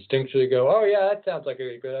just instinctually go, oh yeah, that sounds like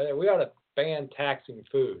a good idea. We ought to ban taxing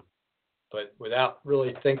food, but without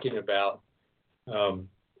really thinking about,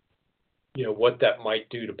 what that might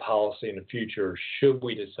do to policy in the future should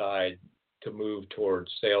we decide to move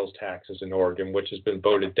towards sales taxes in Oregon, which has been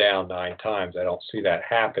voted down 9 times. I don't see that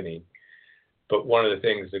happening. But one of the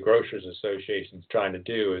things the Grocers Association is trying to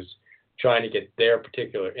do is trying to get their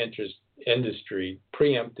particular industry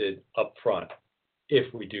preempted up front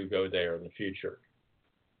if we do go there in the future.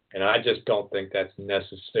 And I just don't think that's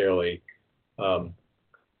necessarily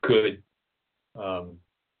good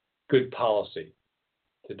policy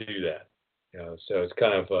to do that. So it's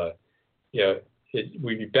kind of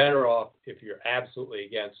we'd be better off if you're absolutely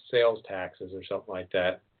against sales taxes or something like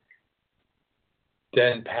that,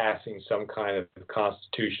 then passing some kind of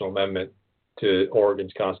constitutional amendment to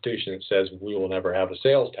Oregon's constitution that says we will never have a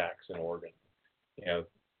sales tax in Oregon.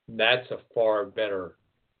 That's a far better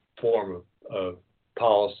form of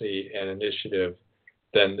policy and initiative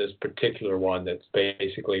than this particular one that's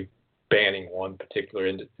basically banning one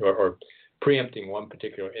particular or preempting one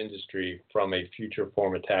particular industry from a future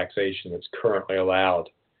form of taxation that's currently allowed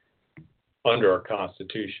under our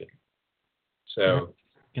Constitution. So,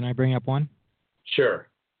 can I bring up one? Sure.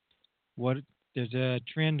 There's a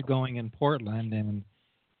trend going in Portland, and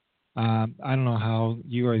I don't know how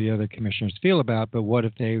you or the other commissioners feel about, but what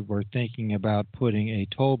if they were thinking about putting a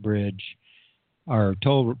toll bridge or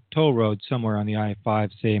toll road somewhere on the I-5,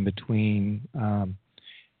 say in between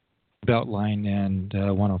Beltline and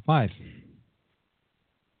 105?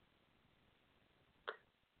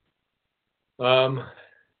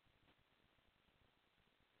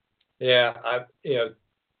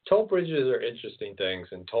 Toll bridges are interesting things,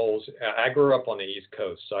 and tolls. I grew up on the East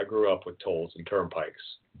Coast, so I grew up with tolls and turnpikes.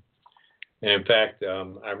 And in fact,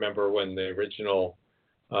 I remember when the original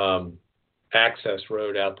access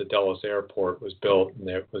road out to Dulles Airport was built, and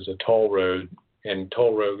there was a toll road, and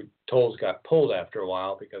tolls got pulled after a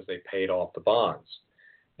while because they paid off the bonds.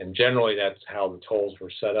 And generally, that's how the tolls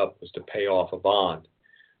were set up, was to pay off a bond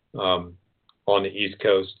on the East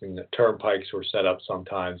Coast, and the turnpikes were set up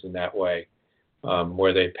sometimes in that way,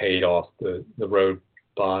 where they paid off the road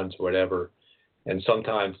bonds or whatever. And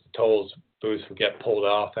sometimes the tolls booths would get pulled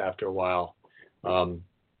off after a while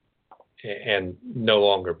and no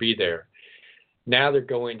longer be there. Now they're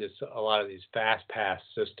going to a lot of these fast pass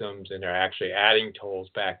systems, and they're actually adding tolls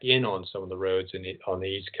back in on some of the roads on the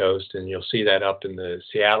East Coast, and you'll see that up in the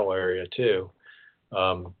Seattle area too,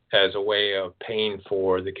 as a way of paying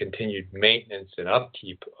for the continued maintenance and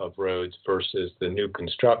upkeep of roads versus the new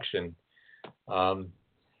construction.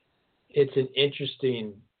 It's an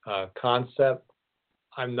interesting concept.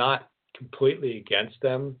 I'm not completely against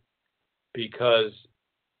them because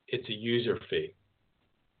it's a user fee.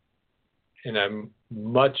 And I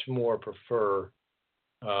much more prefer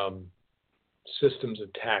systems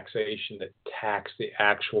of taxation that tax the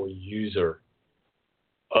actual user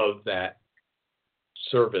of that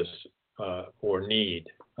service or need,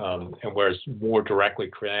 and where it's more directly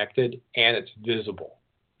connected and it's visible.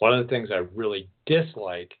 One of the things I really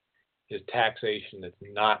dislike is taxation that's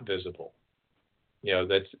not visible.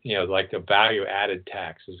 That's like the value added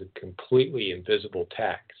tax is a completely invisible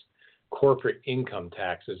tax. Corporate income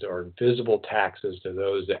taxes are invisible taxes to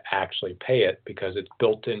those that actually pay it because it's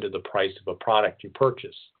built into the price of a product you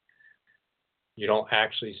purchase. You don't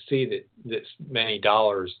actually see that this many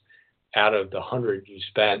dollars out of the 100 you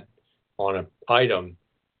spent on an item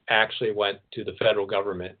actually went to the federal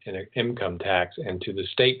government in an income tax and to the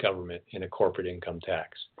state government in a corporate income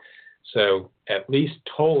tax. So at least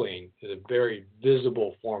tolling is a very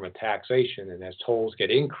visible form of taxation, and as tolls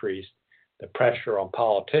get increased, the pressure on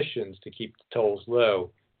politicians to keep the tolls low,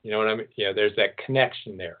 you know what I mean? There's that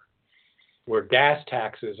connection there, where gas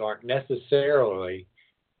taxes aren't necessarily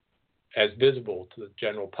as visible to the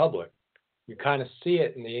general public. You kind of see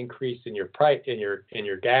it in the increase in your price in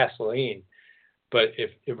your gasoline. But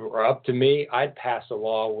if it were up to me, I'd pass a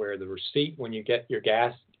law where the receipt when you get your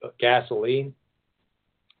gasoline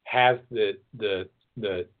has the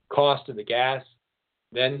cost of the gas,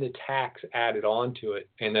 then the tax added onto it,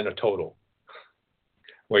 and then a total.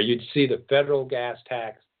 Where you'd see the federal gas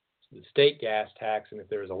tax, the state gas tax, and if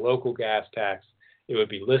there was a local gas tax, it would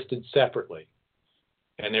be listed separately.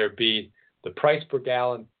 And there would be the price per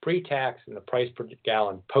gallon pre-tax and the price per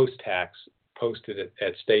gallon post-tax posted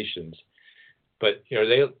at stations. But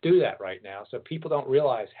they do that right now, so people don't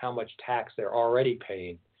realize how much tax they're already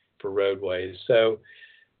paying for roadways. So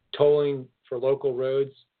tolling for local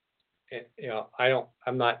roads,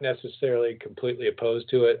 I'm not necessarily completely opposed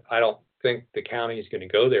to it. I don't think the county is going to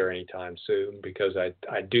go there anytime soon because I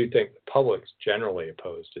do think the public's generally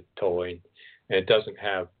opposed to tolling, and it doesn't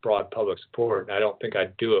have broad public support. And I don't think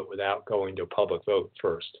I'd do it without going to a public vote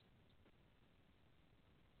first.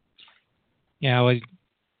 Yeah,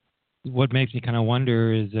 what makes me kind of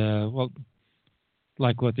wonder is,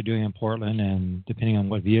 like what they're doing in Portland, and depending on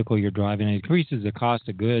what vehicle you're driving, it increases the cost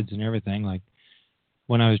of goods and everything. Like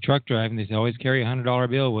when I was truck driving, they said always carry a $100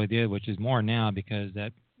 bill with you, which is more now because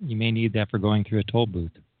that you may need that for going through a toll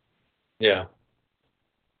booth. Yeah.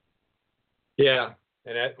 Yeah,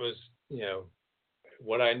 and that was,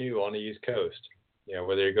 what I knew on the East Coast.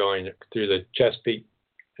 Whether you're going through the Chesapeake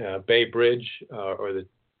Bay Bridge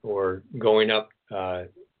or going up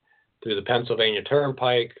through the Pennsylvania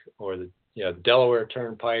Turnpike or the Delaware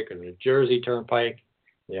Turnpike or the New Jersey Turnpike.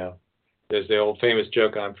 There's the old famous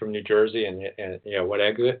joke, I'm from New Jersey, and what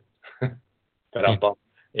exit? But I'm bummed.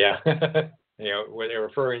 Yeah. Where they're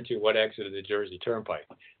referring to what exit of the Jersey Turnpike.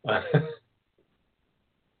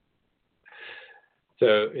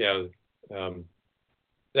 So,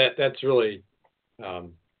 that's really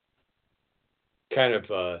kind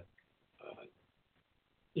of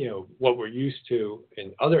what we're used to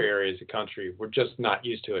in other areas of the country. We're just not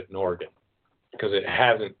used to it in Oregon because it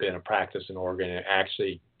hasn't been a practice in Oregon. And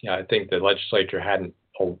actually, I think the legislature hadn't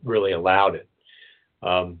really allowed it.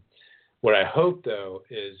 What I hope, though,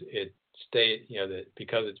 is it stay, that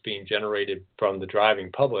because it's being generated from the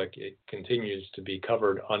driving public, it continues to be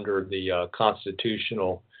covered under the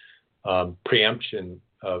constitutional preemption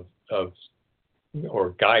of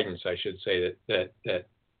or guidance, I should say, that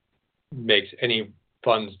makes any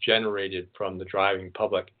funds generated from the driving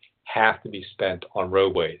public have to be spent on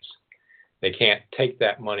roadways. They can't take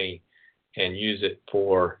that money and use it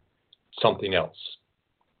for something else.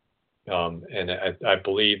 And I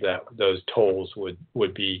believe that those tolls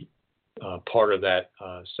would be part of that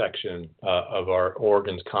section of our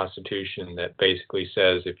Oregon's Constitution that basically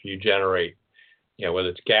says if you generate, whether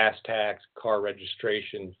it's gas tax, car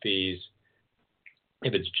registration fees,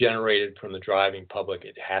 if it's generated from the driving public,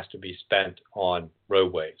 it has to be spent on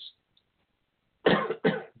roadways.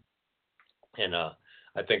 And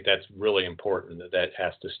I think that's really important that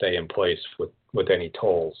has to stay in place with any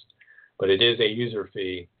tolls. But it is a user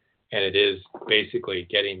fee, and it is basically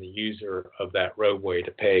getting the user of that roadway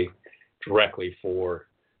to pay directly for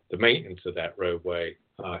the maintenance of that roadway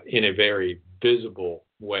in a very visible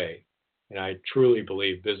way. And I truly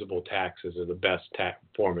believe visible taxes are the best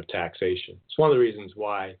form of taxation. It's one of the reasons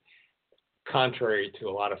why, contrary to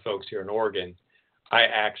a lot of folks here in Oregon, I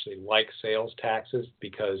actually like sales taxes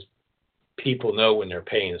because people know when they're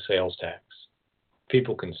paying a sales tax.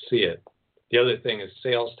 People can see it. The other thing is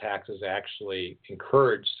sales taxes actually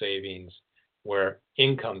encourage savings where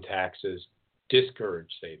income taxes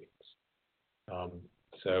discourage savings.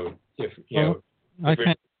 So if, I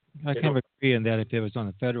kind of agree in that if it was on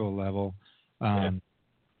the federal level, I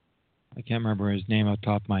can't remember his name off the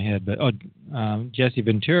top of my head, but Jesse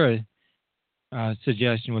Ventura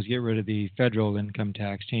suggestion was get rid of the federal income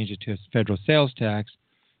tax, change it to a federal sales tax.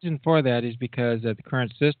 The reason for that is because at the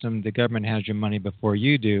current system, the government has your money before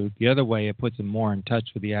you do. The other way, it puts them more in touch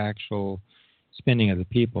with the actual spending of the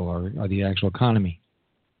people or the actual economy.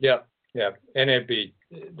 Yeah. And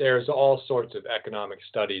there's all sorts of economic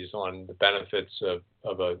studies on the benefits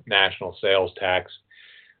of a national sales tax.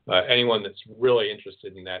 Anyone that's really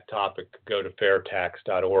interested in that topic could go to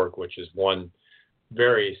fairtax.org, which is one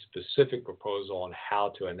very specific proposal on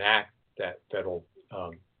how to enact that federal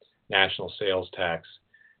national sales tax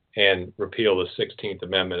and repeal the 16th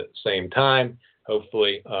Amendment at the same time,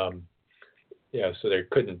 hopefully. So there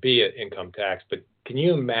couldn't be an income tax. But can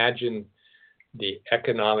you imagine the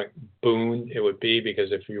economic boon it would be?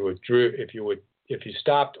 Because if you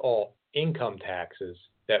stopped all income taxes,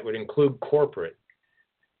 that would include corporate.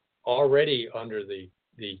 Already under the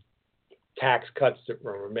tax cuts that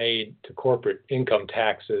were made to corporate income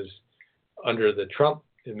taxes under the Trump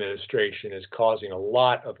administration is causing a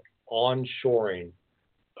lot of onshoring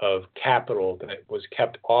of capital that was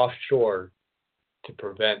kept offshore to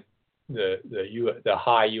prevent the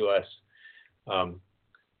high U.S.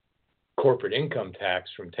 Corporate income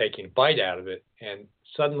tax from taking a bite out of it, and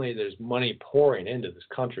suddenly there's money pouring into this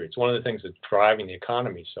country. It's one of the things that's driving the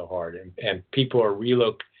economy so hard, and people are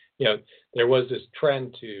there was this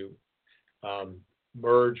trend to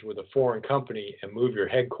merge with a foreign company and move your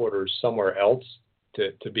headquarters somewhere else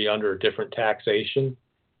to be under a different taxation.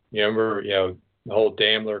 You remember, the whole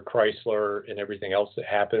Daimler, Chrysler, and everything else that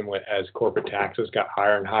happened as corporate taxes got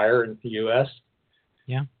higher and higher in the U.S.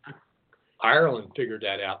 Yeah. Ireland figured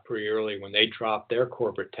that out pretty early when they dropped their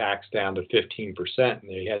corporate tax down to 15%, and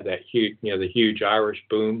they had that huge, the huge Irish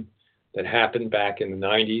boom that happened back in the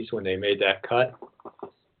 90s when they made that cut. Can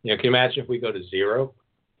you imagine if we go to zero,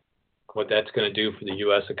 what that's going to do for the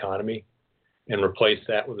U.S. economy, and replace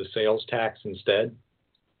that with a sales tax instead?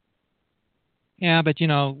 Yeah, but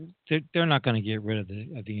they're not going to get rid of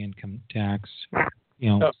the income tax. Tax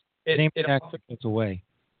goes away.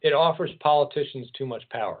 It offers politicians too much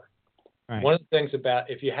power. Right. One of the things about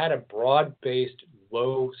if you had a broad-based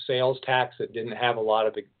low sales tax that didn't have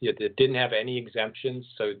that didn't have any exemptions,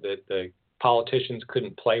 so that the politicians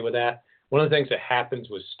couldn't play with that. One of the things that happens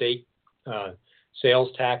with state sales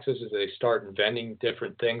taxes is they start inventing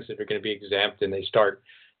different things that are going to be exempt, and they start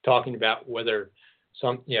talking about whether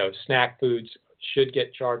some snack foods should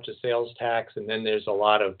get charged a sales tax, and then there's a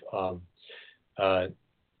lot of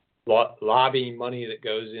lobbying money that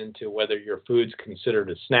goes into whether your food's considered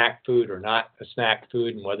a snack food or not a snack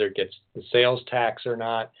food, and whether it gets the sales tax or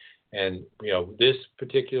not. And this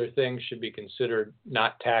particular thing should be considered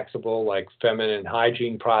not taxable, like feminine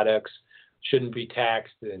hygiene products shouldn't be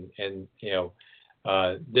taxed, and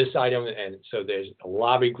this item. And so there's a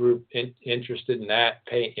lobby group interested in that,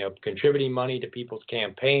 contributing money to people's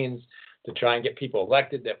campaigns to try and get people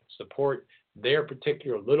elected that support their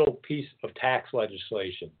particular little piece of tax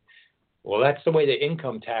legislation. Well, that's the way the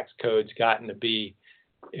income tax code's gotten to be,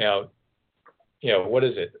 what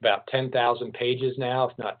is it, about 10,000 pages now,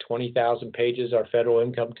 if not 20,000 pages, our federal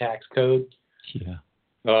income tax code. Yeah.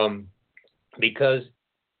 Because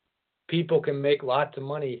people can make lots of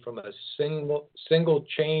money from a single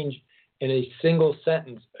change in a single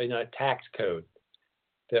sentence in a tax code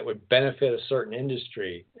that would benefit a certain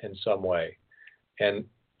industry in some way. And,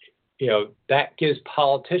 that gives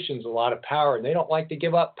politicians a lot of power, and they don't like to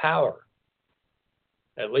give up power.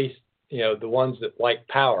 At least, the ones that like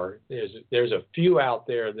power. There's a few out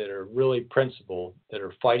there that are really principled, that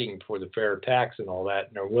are fighting for the fair tax and all that,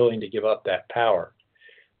 and are willing to give up that power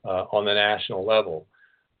on the national level.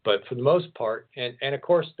 But for the most part, and of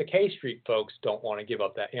course, the K Street folks don't want to give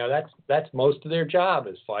up that. That's most of their job,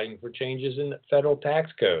 is fighting for changes in the federal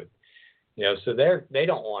tax code. So they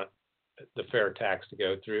don't want the fair tax to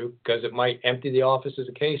go through because it might empty the offices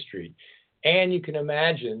of K Street. And you can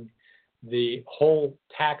imagine the whole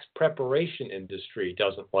tax preparation industry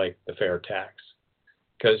doesn't like the fair tax,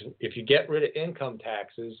 because if you get rid of income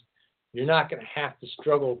taxes, you're not going to have to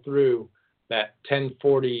struggle through that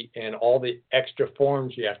 1040 and all the extra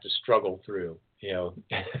forms you have to struggle through.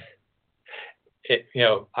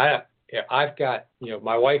 I've got,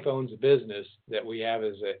 my wife owns a business that we have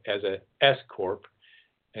as a S corp,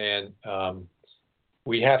 and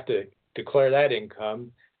we have to declare that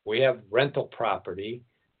income. We have rental property,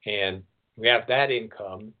 and we have that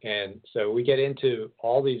income, and so we get into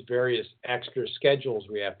all these various extra schedules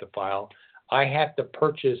we have to file. I have to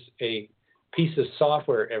purchase a piece of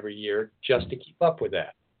software every year just to keep up with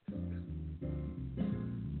that.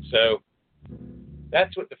 So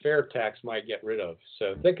that's what the fair tax might get rid of.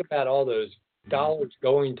 So think about all those dollars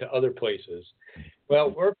going to other places. Well,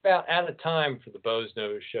 we're about out of time for the Boze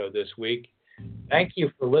Noze Show this week. Thank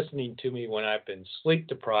you for listening to me when I've been sleep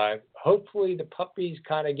deprived. Hopefully the puppy's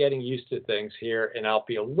kind of getting used to things here, and I'll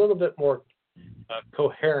be a little bit more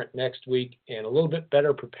coherent next week and a little bit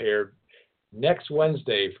better prepared next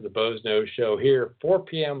Wednesday for the Boze Noze Show here, 4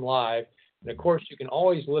 p.m. live. And, of course, you can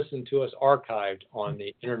always listen to us archived on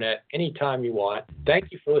the Internet anytime you want.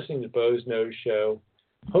 Thank you for listening to the Boze Noze Show.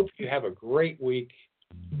 Hope you have a great week.